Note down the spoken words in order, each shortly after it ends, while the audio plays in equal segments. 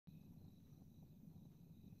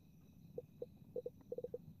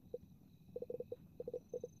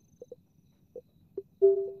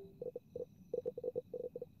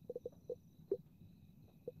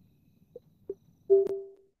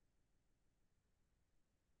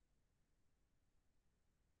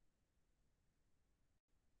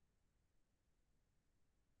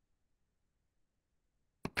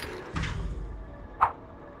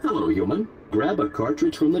Hello, human. Grab a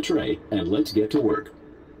cartridge from the tray and let's get to work.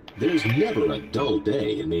 There's never a dull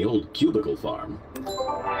day in the old cubicle farm.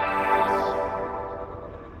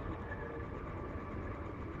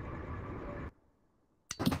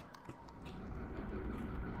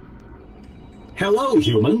 Hello,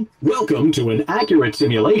 human. Welcome to an accurate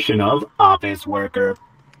simulation of Office Worker.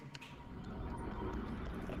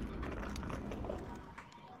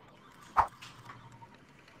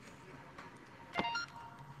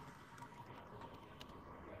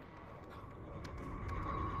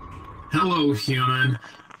 Hello, human.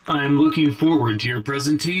 I'm looking forward to your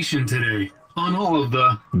presentation today on all of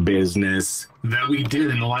the business that we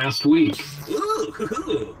did in the last week.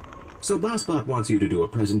 Ooh. So BossBot wants you to do a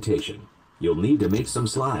presentation. You'll need to make some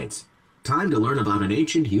slides. Time to learn about an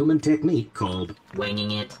ancient human technique called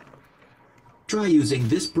winging it. Try using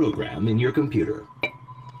this program in your computer.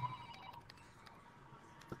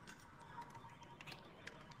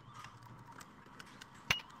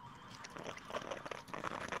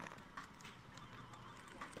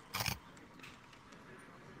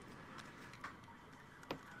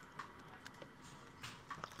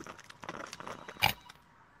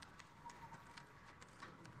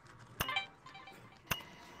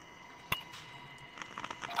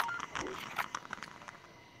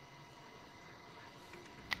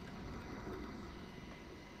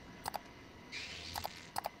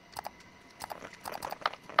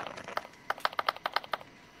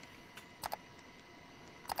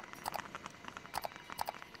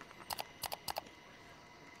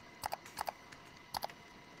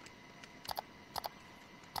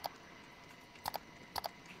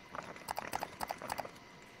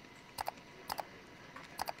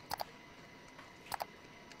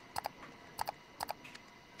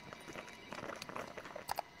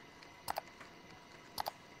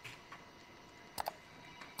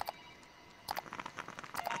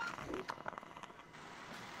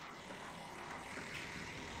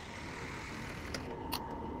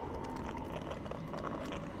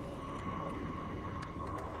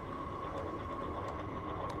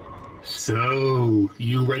 So,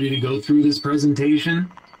 you ready to go through this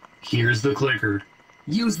presentation? Here's the clicker.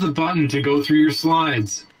 Use the button to go through your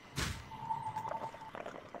slides.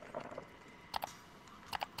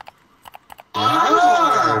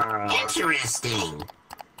 Oh, interesting.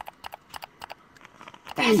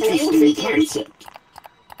 Fascinating concept.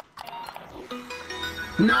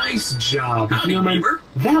 Nice job, Howdy, human. neighbor.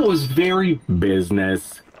 That was very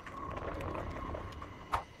business.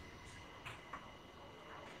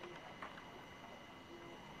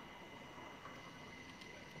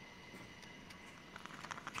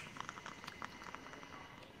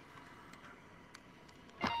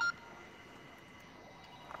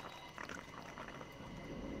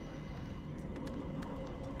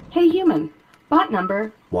 Hey, human. Bot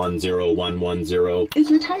number 10110.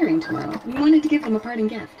 is retiring tomorrow. We wanted to give them a parting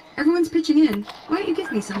gift. Everyone's pitching in. Why don't you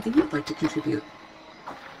give me something you'd like to contribute?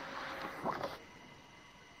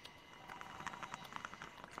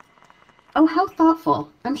 Oh, how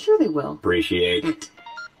thoughtful. I'm sure they will. Appreciate it.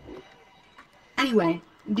 Anyway,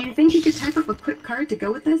 do you think you could type up a quick card to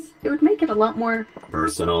go with this? It would make it a lot more...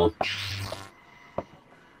 Personal.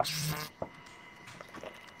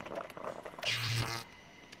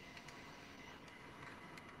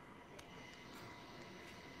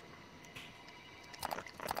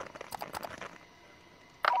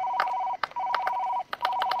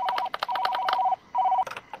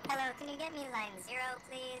 Hello, can you get me line 0,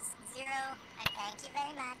 please? 0, and thank you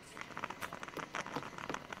very much.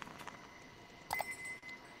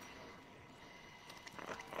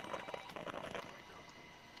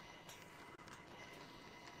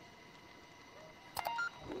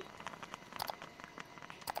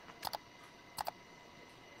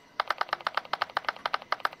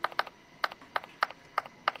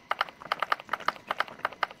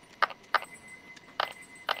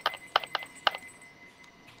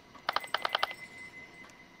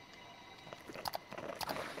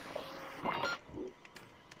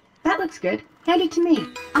 That looks good. Hand it to me.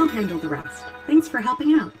 I'll handle the rest. Thanks for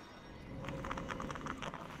helping out.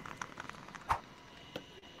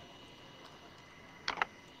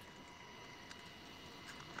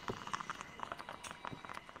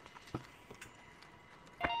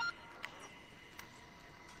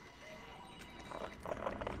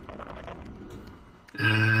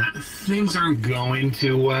 Things aren't going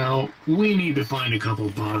too well. We need to find a couple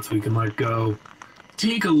bots we can let go.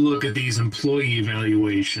 Take a look at these employee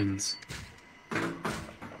evaluations.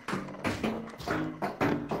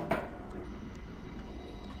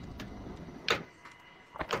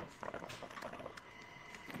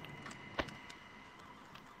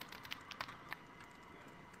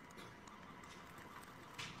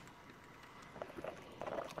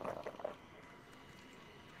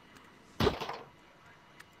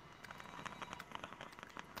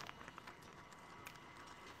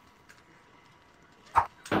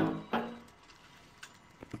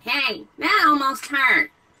 Hey, that almost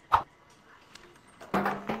hurt.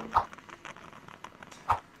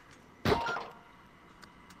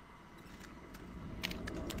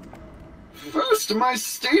 First my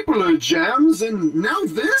stapler jams, and now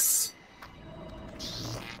this?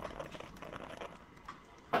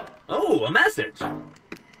 Oh, a message.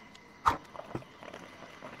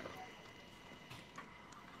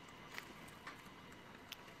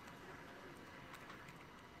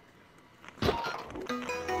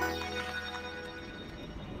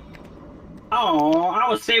 Oh, I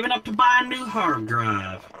was saving up to buy a new hard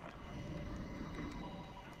drive.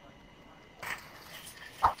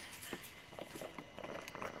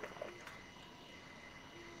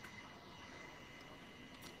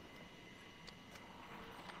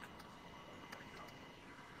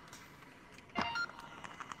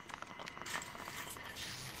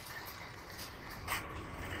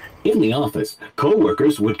 In the office,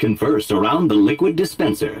 co-workers would converse around the liquid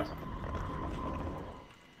dispenser.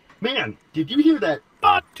 Man, did you hear that?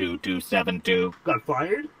 Bot 2272 Got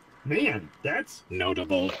fired? Man, that's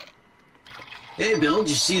notable Hey, Bill, did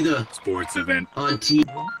you see the sports event. on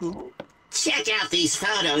TV? Check out these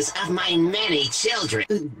photos of my many children.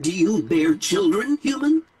 Do you bear children,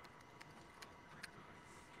 human?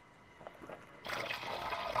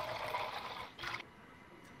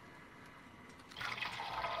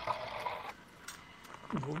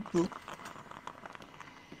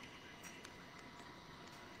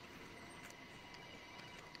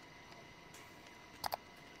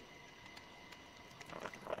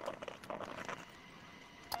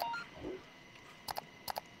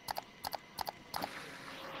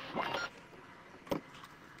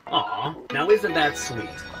 Aw, now isn't that sweet?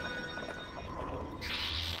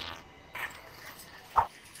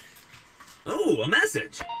 Oh, a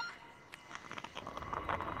message.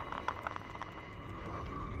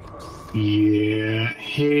 Yeah,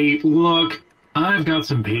 hey, look, I've got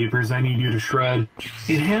some papers I need you to shred.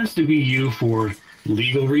 It has to be you for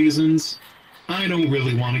legal reasons. I don't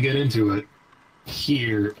really want to get into it.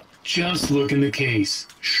 Here, just look in the case.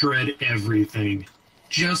 Shred everything.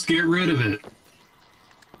 Just get rid of it.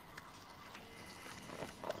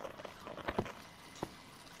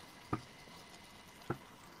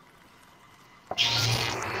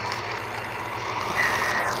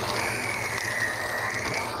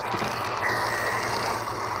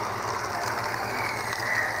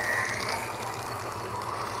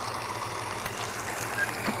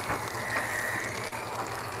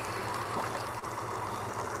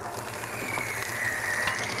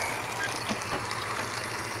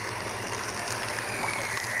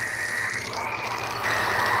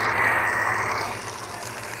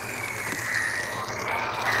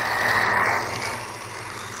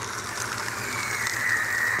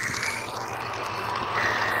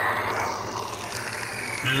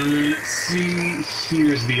 See,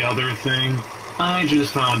 here's the other thing. I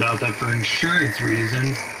just found out that for insurance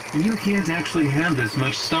reasons, you can't actually have this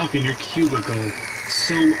much stuff in your cubicle.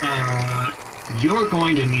 So, you're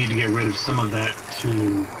going to need to get rid of some of that,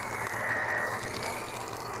 too.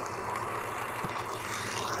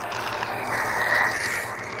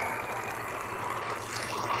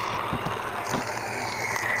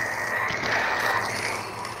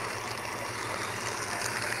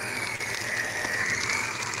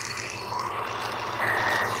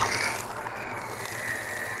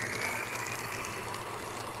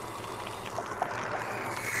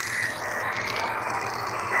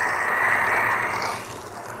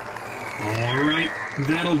 Alright,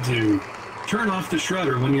 that'll do. Turn off the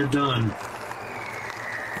shredder when you're done.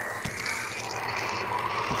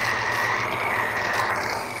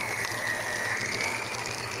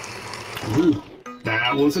 Ooh,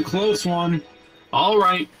 that was a close one.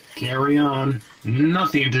 Alright, carry on.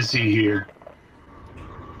 Nothing to see here.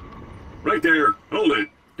 Right there. Hold it.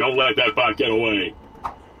 Don't let that bot get away.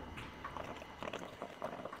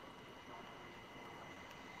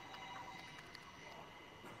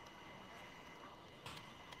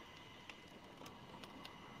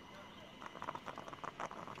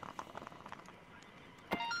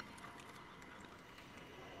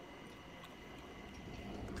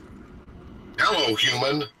 Hello,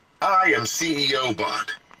 human. I am CEO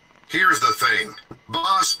Bot. Here's the thing.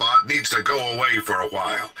 Boss Bot needs to go away for a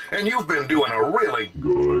while, and you've been doing a really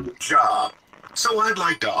good job. So I'd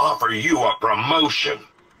like to offer you a promotion.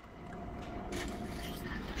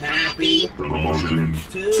 Happy Promotion.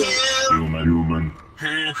 to Human.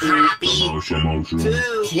 happy Promotion.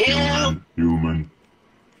 to kill. Human.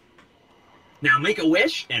 Now make a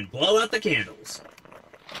wish and blow out the candles.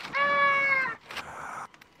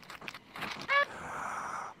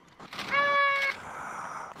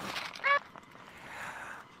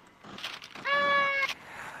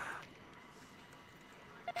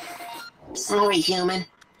 sorry, human.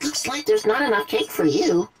 Looks like there's not enough cake for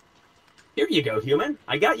you. Here you go, human.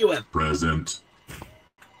 I got you a Present.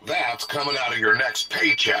 That's coming out of your next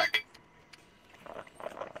paycheck.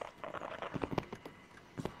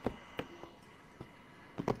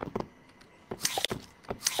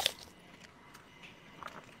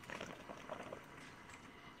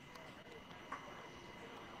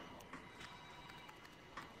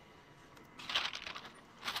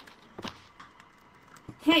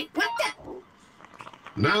 Hey, what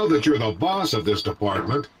the? Now that you're the boss of this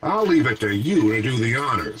department, I'll leave it to you to do the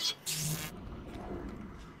honors.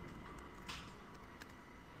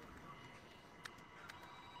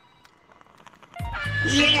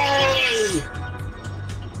 Yay!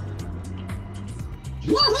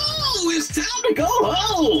 Woohoo! It's time to go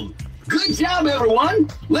home! Good job, everyone!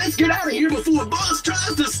 Let's get out of here before Boss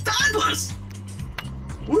tries to stop us!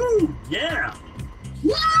 Woo! Yeah!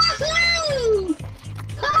 Woohoo!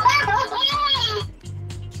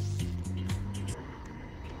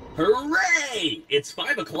 Hooray! It's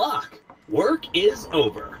 5 o'clock. Work is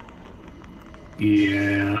over.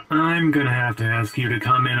 Yeah, I'm gonna have to ask you to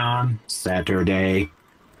come in on Saturday.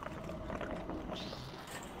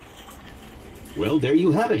 Well, there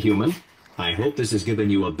you have it, human. I hope this has given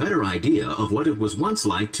you a better idea of what it was once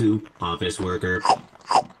like to office worker.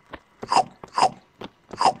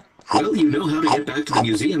 Well, you know how to get back to the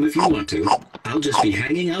museum if you want to. I'll just be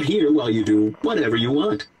hanging out here while you do whatever you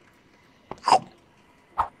want.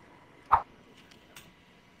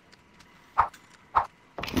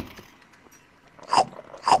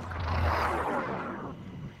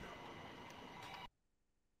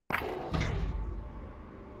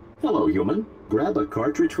 Hello, human. Grab a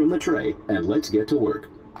cartridge from the tray, and let's get to work.